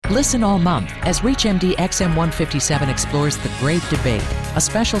Listen all month as ReachMD XM157 explores the great debate, a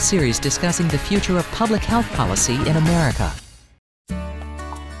special series discussing the future of public health policy in America.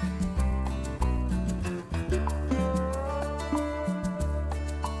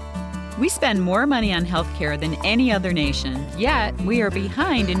 We spend more money on healthcare than any other nation, yet we are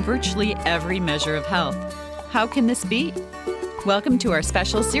behind in virtually every measure of health. How can this be? Welcome to our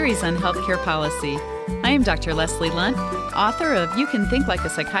special series on healthcare policy. I am Dr. Leslie Lunt, author of You Can Think Like a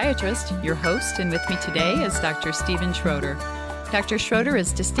Psychiatrist, your host, and with me today is Dr. Stephen Schroeder. Dr. Schroeder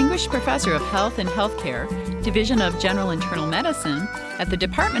is Distinguished Professor of Health and Healthcare, Division of General Internal Medicine at the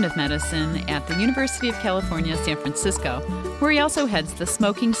Department of Medicine at the University of California, San Francisco, where he also heads the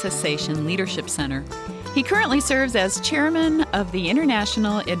Smoking Cessation Leadership Center. He currently serves as chairman of the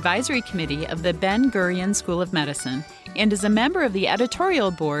International Advisory Committee of the Ben-Gurion School of Medicine and is a member of the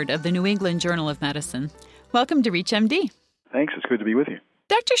editorial board of the New England Journal of Medicine. Welcome to ReachMD. Thanks. It's good to be with you.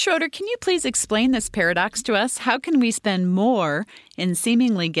 Dr. Schroeder, can you please explain this paradox to us? How can we spend more and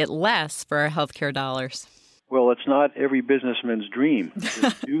seemingly get less for our healthcare dollars? Well, it's not every businessman's dream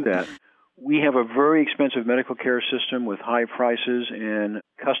to do that. We have a very expensive medical care system with high prices and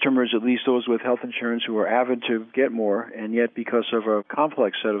customers, at least those with health insurance, who are avid to get more, and yet because of a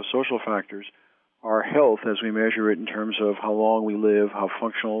complex set of social factors, our health, as we measure it in terms of how long we live, how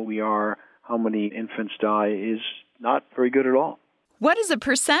functional we are, how many infants die, is not very good at all. What is a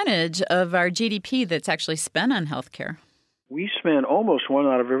percentage of our GDP that's actually spent on healthcare? We spend almost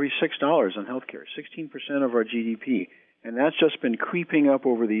 $1 out of every $6 on healthcare, 16% of our GDP. And that's just been creeping up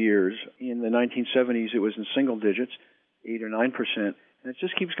over the years. In the 1970s, it was in single digits, 8 or 9%. And it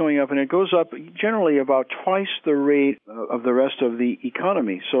just keeps going up, and it goes up generally about twice the rate of the rest of the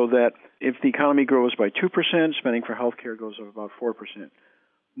economy, so that if the economy grows by 2%, spending for healthcare goes up about 4%.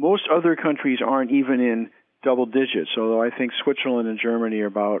 Most other countries aren't even in double digits, although I think Switzerland and Germany are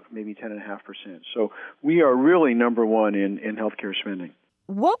about maybe 10.5%. So we are really number one in healthcare spending.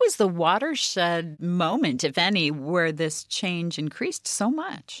 What was the watershed moment, if any, where this change increased so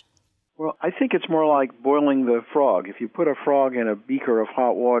much? Well, I think it's more like boiling the frog. If you put a frog in a beaker of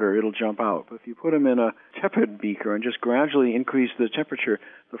hot water, it'll jump out. But if you put him in a tepid beaker and just gradually increase the temperature,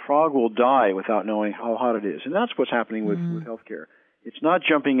 the frog will die without knowing how hot it is. And that's what's happening with healthcare. It's not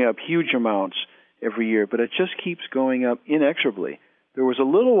jumping up huge amounts every year, but it just keeps going up inexorably. There was a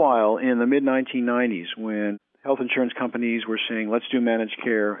little while in the mid-1990s when health insurance companies were saying, let's do managed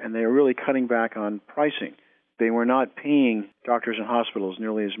care, and they were really cutting back on pricing. They were not paying doctors and hospitals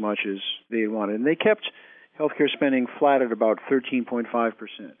nearly as much as they wanted. And they kept healthcare spending flat at about 13.5%.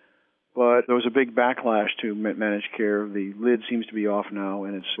 But there was a big backlash to managed care. The lid seems to be off now,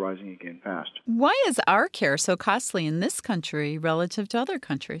 and it's rising again fast. Why is our care so costly in this country relative to other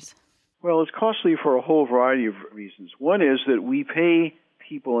countries? Well, it's costly for a whole variety of reasons. One is that we pay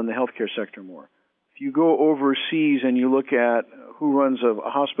people in the healthcare sector more. If you go overseas and you look at who runs a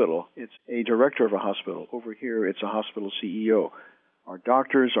hospital, it's a director of a hospital. Over here, it's a hospital CEO. Our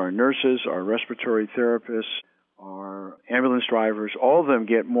doctors, our nurses, our respiratory therapists, our ambulance drivers, all of them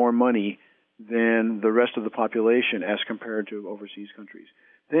get more money than the rest of the population as compared to overseas countries.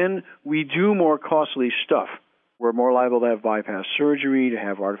 Then we do more costly stuff. We're more liable to have bypass surgery, to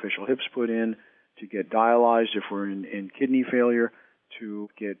have artificial hips put in, to get dialyzed if we're in kidney failure, to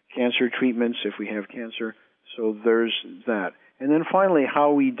get cancer treatments if we have cancer. So there's that. And then finally,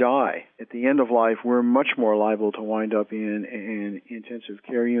 how we die. At the end of life, we're much more liable to wind up in an intensive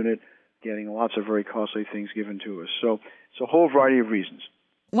care unit, getting lots of very costly things given to us. So it's a whole variety of reasons.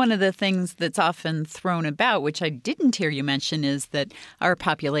 One of the things that's often thrown about, which I didn't hear you mention, is that our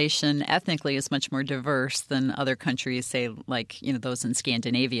population ethnically is much more diverse than other countries, say, like, those in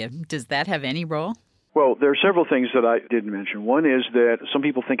Scandinavia. Does that have any role? Well, there are several things that I didn't mention. One is that some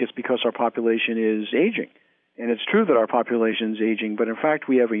people think it's because our population is aging. And it's true that our population is aging, but in fact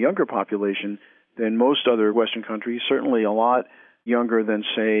we have a younger population than most other Western countries, certainly a lot younger than,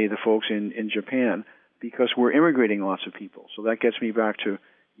 say, the folks in Japan, because we're immigrating lots of people. So that gets me back to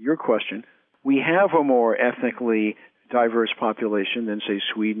your question. We have a more ethnically diverse population than, say,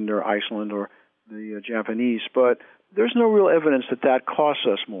 Sweden or Iceland or the Japanese, but there's no real evidence that that costs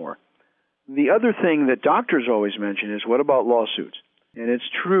us more. The other thing that doctors always mention is, what about lawsuits? And it's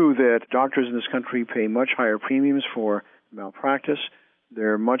true that doctors in this country pay much higher premiums for malpractice.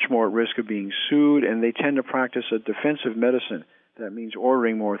 They're much more at risk of being sued, and they tend to practice a defensive medicine. That means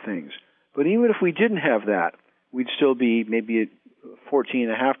ordering more things. But even if we didn't have that, we'd still be maybe at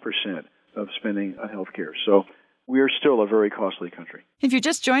 14.5% of spending on health care. So we are still a very costly country. If you're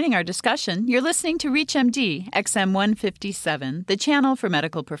just joining our discussion, you're listening to ReachMD XM157, the channel for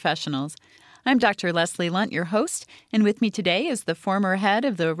medical professionals. I'm Dr. Leslie Lunt, your host, and with me today is the former head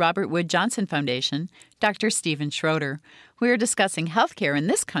of the Robert Wood Johnson Foundation, Dr. Stephen Schroeder. We are discussing healthcare in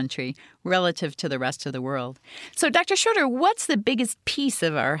this country relative to the rest of the world. So, Dr. Schroeder, what's the biggest piece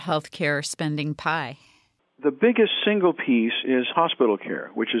of our healthcare spending pie? The biggest single piece is hospital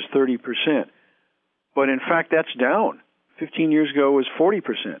care, which is 30%. But in fact, that's down. 15 years ago, it was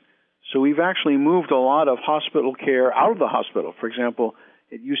 40%. So we've actually moved a lot of hospital care out of the hospital. For example,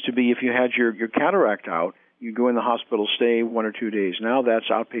 it used to be if you had your cataract out, you'd go in the hospital, stay 1 or 2 days. Now that's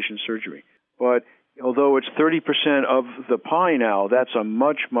outpatient surgery. But although it's 30% of the pie now, that's a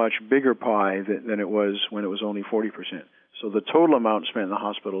much, much bigger pie than it was when it was only 40%. So the total amount spent in the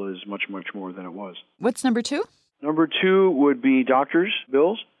hospital is much, much more than it was. What's number two? Number two would be doctors'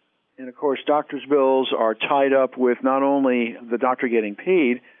 bills. And, of course, doctors' bills are tied up with not only the doctor getting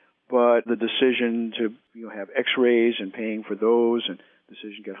paid, but the decision to have x-rays and paying for those, and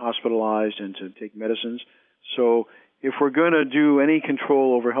decision to get hospitalized and to take medicines. So if we're going to do any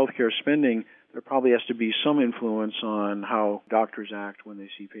control over healthcare spending, there probably has to be some influence on how doctors act when they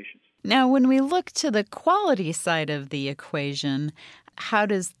see patients. Now, when we look to the quality side of the equation, how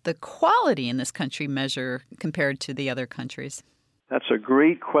does the quality in this country measure compared to the other countries? That's a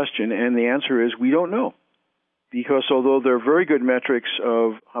great question, and the answer is we don't know. Because although there are very good metrics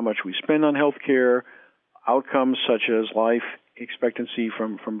of how much we spend on healthcare, outcomes such as life expectancy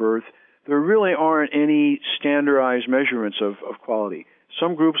from birth, there really aren't any standardized measurements of quality.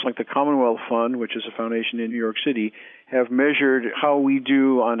 Some groups, like the Commonwealth Fund, which is a foundation in New York City, have measured how we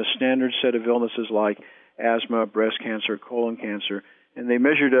do on a standard set of illnesses like asthma, breast cancer, colon cancer, and they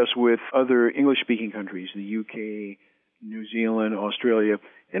measured us with other English-speaking countries, the UK, New Zealand, Australia,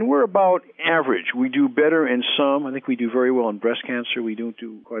 and we're about average. We do better in some. I think we do very well in breast cancer. We don't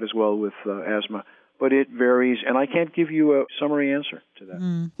do quite as well with asthma, but it varies, and I can't give you a summary answer to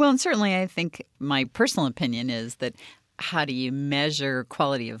that. Well, and certainly I think my personal opinion is that how do you measure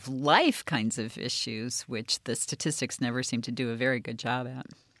quality of life kinds of issues, which the statistics never seem to do a very good job at.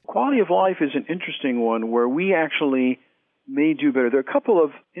 Quality of life is an interesting one where we actually may do better. There are a couple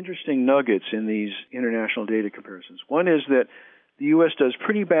of interesting nuggets in these international data comparisons. One is that the U.S. does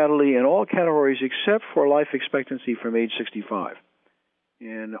pretty badly in all categories except for life expectancy from age 65.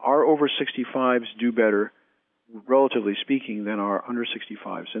 And our over 65s do better, relatively speaking, than our under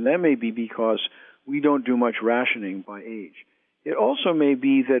 65s. And that may be because we don't do much rationing by age. It also may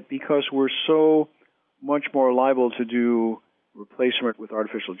be that because we're so much more liable to do replacement with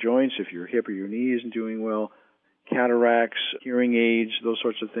artificial joints, if your hip or your knee isn't doing well, cataracts, hearing aids, those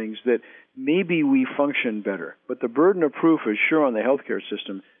sorts of things, that maybe we function better. But the burden of proof is sure on the healthcare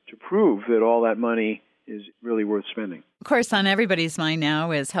system to prove that all that money is really worth spending. Of course, on everybody's mind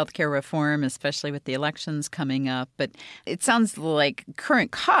now is healthcare reform, especially with the elections coming up. But it sounds like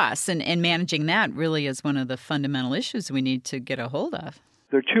current costs and managing that really is one of the fundamental issues we need to get a hold of.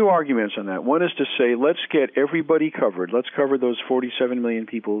 There are two arguments on that. One is to say, let's get everybody covered. Let's cover those 47 million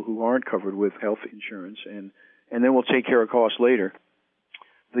people who aren't covered with health insurance, and then we'll take care of costs later.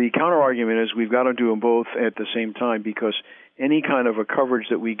 The counter-argument is we've got to do them both at the same time because any kind of a coverage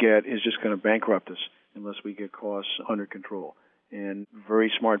that we get is just going to bankrupt us unless we get costs under control. And very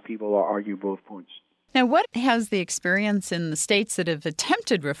smart people argue both points. Now, what has the experience in the states that have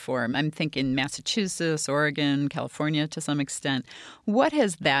attempted reform? I'm thinking Massachusetts, Oregon, California to some extent. What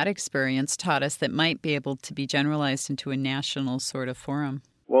has that experience taught us that might be able to be generalized into a national sort of forum?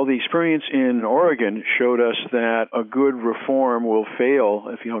 Well, the experience in Oregon showed us that a good reform will fail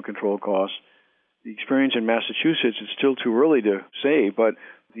if you don't control costs. The experience in Massachusetts, it's still too early to say, but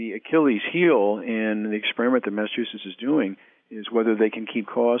the Achilles heel in the experiment that Massachusetts is doing is whether they can keep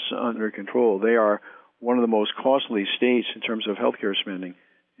costs under control. They are one of the most costly states in terms of healthcare spending,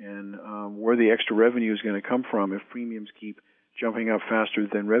 and where the extra revenue is going to come from if premiums keep jumping up faster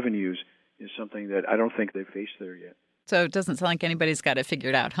than revenues is something that I don't think they've faced there yet. So it doesn't sound like anybody's got it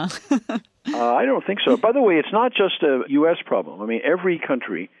figured out, huh? I don't think so. By the way, it's not just a U.S. problem. I mean, every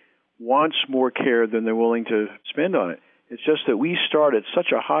country wants more care than they're willing to spend on it. It's just that we start at such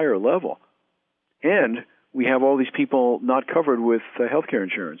a higher level, and we have all these people not covered with health care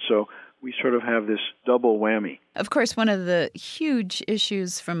insurance. So we sort of have this double whammy. Of course, one of the huge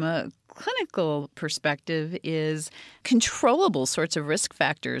issues from a clinical perspective is controllable sorts of risk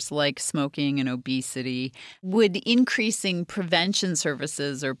factors like smoking and obesity. Would increasing prevention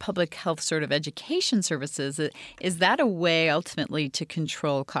services or public health sort of education services, is that a way ultimately to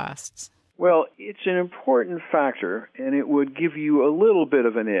control costs? Well, it's an important factor, and it would give you a little bit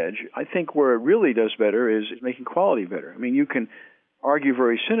of an edge. I think where it really does better is making quality better. I mean, you can argue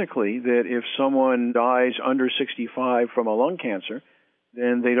very cynically that if someone dies under 65 from a lung cancer,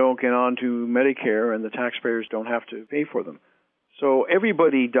 then they don't get on to Medicare and the taxpayers don't have to pay for them. So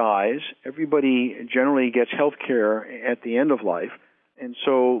everybody dies. Everybody generally gets health care at the end of life. And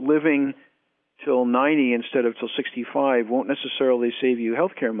so living till 90 instead of till 65 won't necessarily save you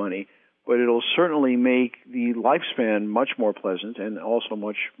health care money, but it'll certainly make the lifespan much more pleasant and also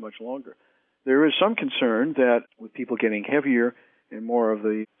much, much longer. There is some concern that with people getting heavier and more of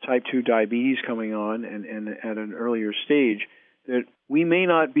the type 2 diabetes coming on and at an earlier stage, that we may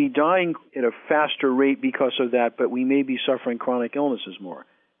not be dying at a faster rate because of that, but we may be suffering chronic illnesses more.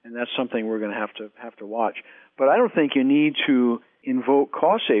 And that's something we're going to have to watch. But I don't think you need to invoke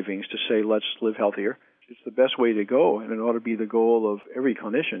cost savings to say, let's live healthier. It's the best way to go, and it ought to be the goal of every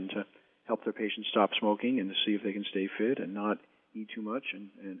clinician to help their patients stop smoking and to see if they can stay fit and not eat too much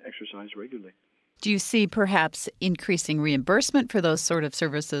and exercise regularly. Do you see perhaps increasing reimbursement for those sort of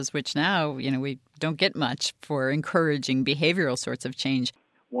services, which now, we don't get much for encouraging behavioral sorts of change?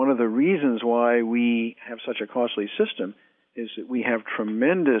 One of the reasons why we have such a costly system is that we have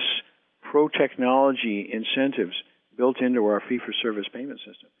tremendous pro-technology incentives built into our fee-for-service payment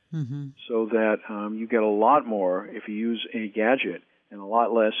system, so that you get a lot more if you use a gadget and a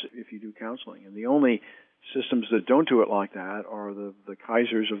lot less if you do counseling. And the only systems that don't do it like that are the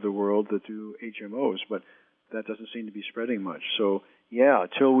Kaisers of the world that do HMOs, but that doesn't seem to be spreading much. So,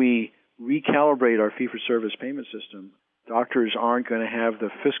 until we recalibrate our fee-for-service payment system, doctors aren't going to have the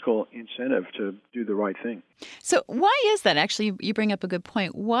fiscal incentive to do the right thing. So why is that? Actually, you bring up a good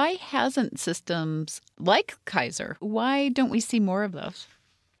point. Why hasn't systems like Kaiser, why don't we see more of those?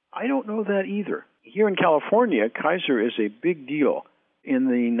 I don't know that either. Here in California, Kaiser is a big deal. In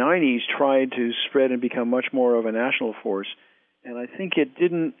the 90s, tried to spread and become much more of a national force, and I think it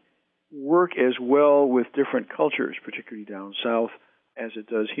didn't work as well with different cultures, particularly down south, as it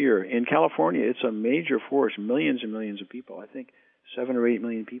does here. In California, it's a major force, millions and millions of people. I think 7 or 8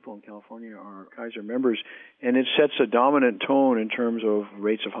 million people in California are Kaiser members, and it sets a dominant tone in terms of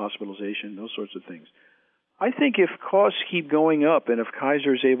rates of hospitalization, those sorts of things. I think if costs keep going up and if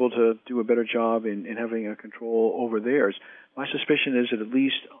Kaiser is able to do a better job in having a control over theirs, my suspicion is that at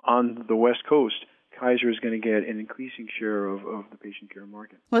least on the West Coast, Kaiser is going to get an increasing share of the patient care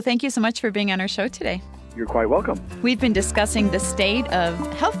market. Well, thank you so much for being on our show today. You're quite welcome. We've been discussing the state of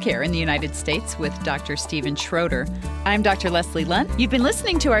healthcare in the United States with Dr. Stephen Schroeder. I'm Dr. Leslie Lunt. You've been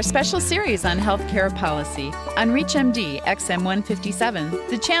listening to our special series on healthcare policy on ReachMD XM157,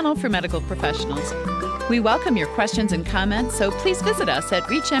 the channel for medical professionals. We welcome your questions and comments, so please visit us at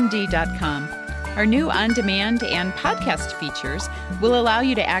reachmd.com. Our new on-demand and podcast features will allow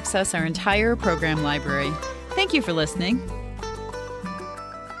you to access our entire program library. Thank you for listening.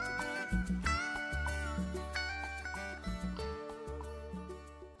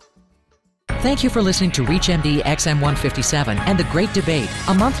 Thank you for listening to ReachMD XM157 and The Great Debate,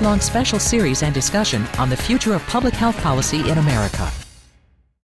 a month-long special series and discussion on the future of public health policy in America.